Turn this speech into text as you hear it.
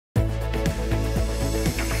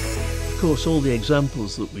course, all the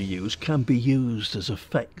examples that we use can be used as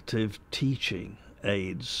effective teaching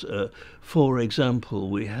aids. For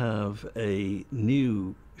example, we have a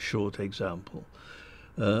new short example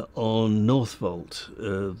on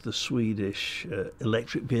Northvolt, the Swedish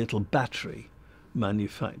electric vehicle battery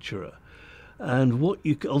manufacturer. And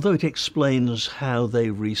although it explains how they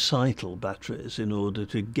recycle batteries in order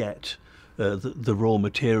to get the raw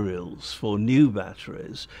materials for new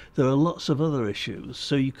batteries, there are lots of other issues.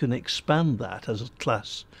 So you can expand that as a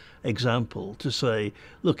class example to say,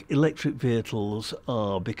 look, electric vehicles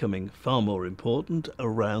are becoming far more important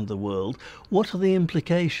around the world. What are the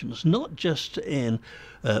implications, not just in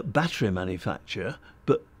battery manufacture,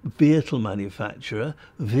 but vehicle manufacture,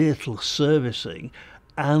 vehicle servicing,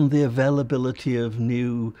 and the availability of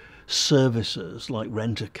new services like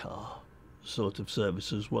rent-a-car sort of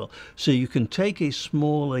service as well. So you can take a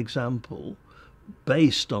small example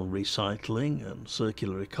based on recycling and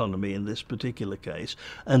circular economy in this particular case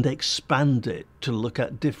and expand it to look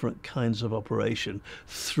at different kinds of operation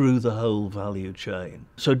through the whole value chain.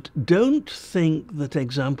 So don't think that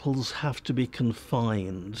examples have to be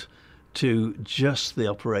confined to just the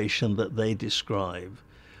operation that they describe.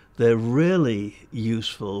 They're really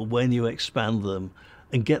useful when you expand them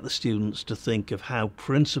and get the students to think of how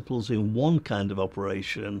principles in one kind of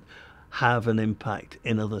operation have an impact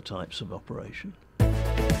in other types of operation.